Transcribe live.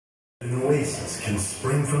an oasis can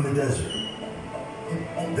spring from the desert,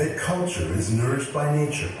 that culture is nourished by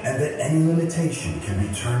nature, and that any limitation can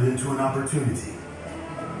be turned into an opportunity.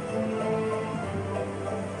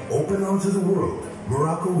 Open onto the world,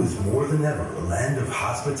 Morocco is more than ever a land of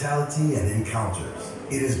hospitality and encounters.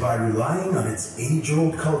 It is by relying on its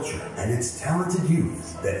age-old culture and its talented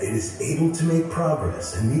youth that it is able to make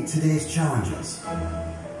progress and meet today's challenges,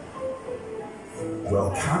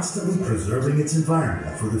 while constantly preserving its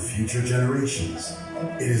environment for the future generations.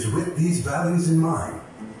 It is with these values in mind,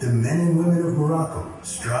 the men and women of Morocco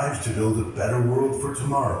strive to build a better world for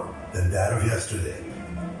tomorrow than that of yesterday.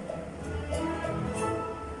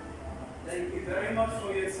 Thank you very much.